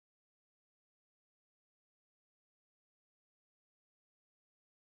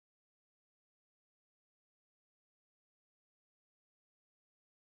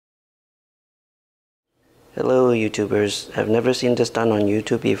Hello YouTubers, I've never seen this done on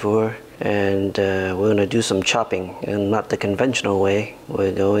YouTube before, and we're gonna do some chopping, and not the conventional way.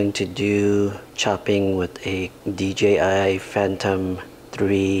 We're going to do chopping with a DJI Phantom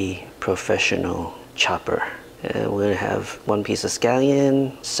 3 professional chopper. And we're gonna have one piece of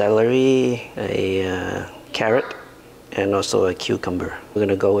scallion, celery, a carrot, and also a cucumber. We're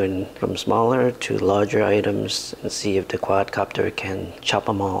gonna go in from smaller to larger items and see if the quadcopter can chop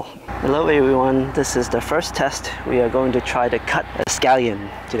them all. Hello everyone, this is the first test. We are going to try to cut a scallion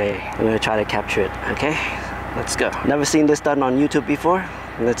today. We're gonna try to capture it, okay? Let's go. Never seen this done on YouTube before.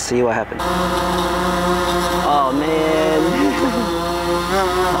 Let's see what happens. Oh man.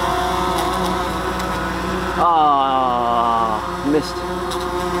 Oh, missed.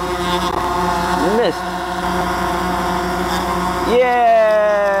 Missed. Yeah!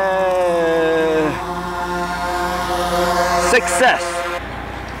 Success!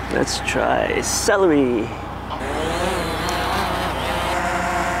 Let's try celery.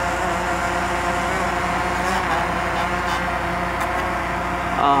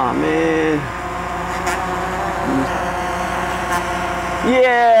 Oh man.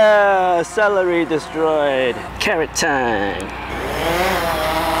 Yeah! Celery destroyed. Carrot time.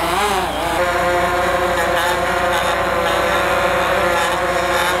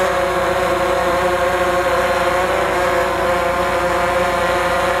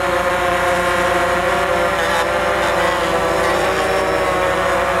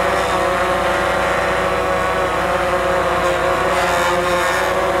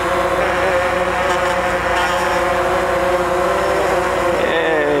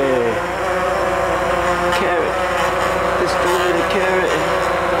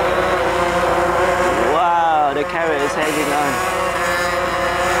 The carrot is hanging on.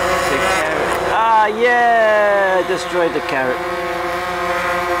 The carrot. Ah, yeah! Destroyed the carrot.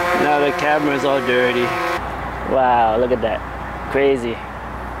 Now the camera's all dirty. Wow, look at that. Crazy.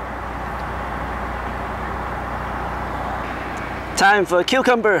 Time for a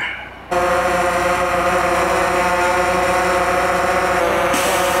cucumber.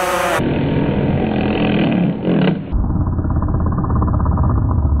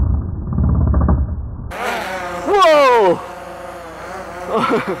 Whoa!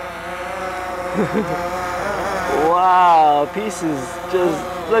 Wow, pieces.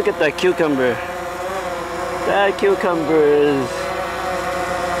 Just look at that cucumber. That cucumber is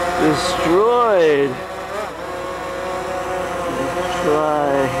destroyed. Let's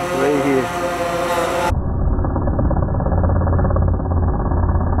try right here.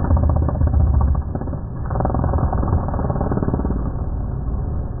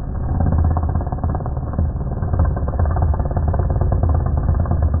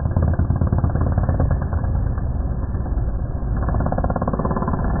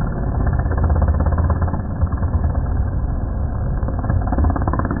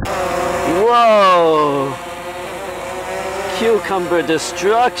 Whoa! Cucumber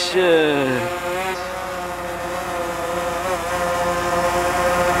destruction!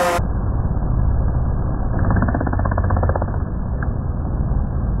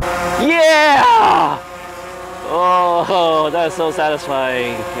 Yeah! Oh, that's so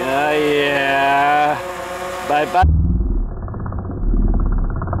satisfying. Yeah. Bye bye.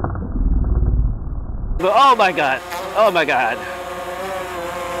 Oh my god. Oh my god.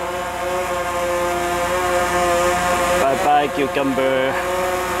 Bye, cucumber.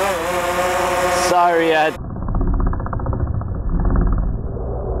 Sorry,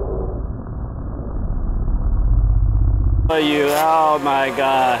 you. Oh my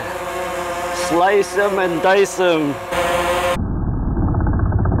god. Slice them and dice them.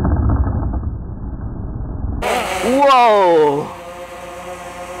 Whoa!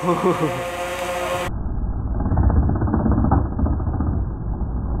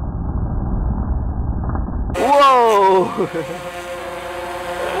 Whoa!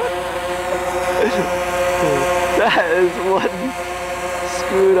 That is one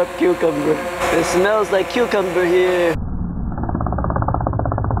screwed up cucumber. It smells like cucumber here.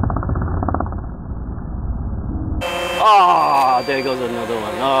 Oh, there goes another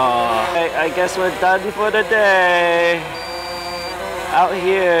one. Oh, I guess we're done for the day. Out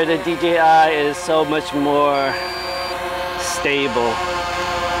here, the DJI is so much more stable.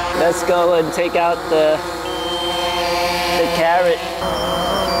 Let's go and take out the carrot.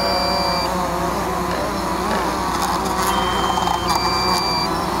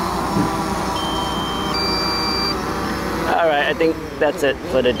 Alright, I think that's it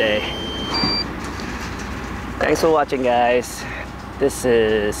for the day. Thanks for watching, guys. This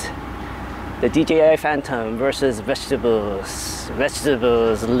is the DJI Phantom versus vegetables.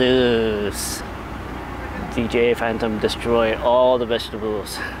 Vegetables lose. DJI Phantom destroyed all the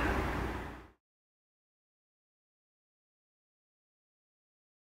vegetables.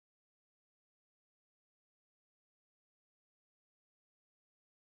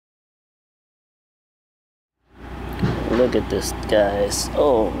 Look at this, guys.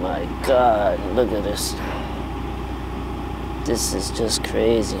 Oh my God, look at this. This is just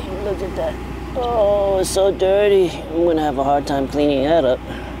crazy. Look at that. Oh, it's so dirty. I'm gonna have a hard time cleaning that up.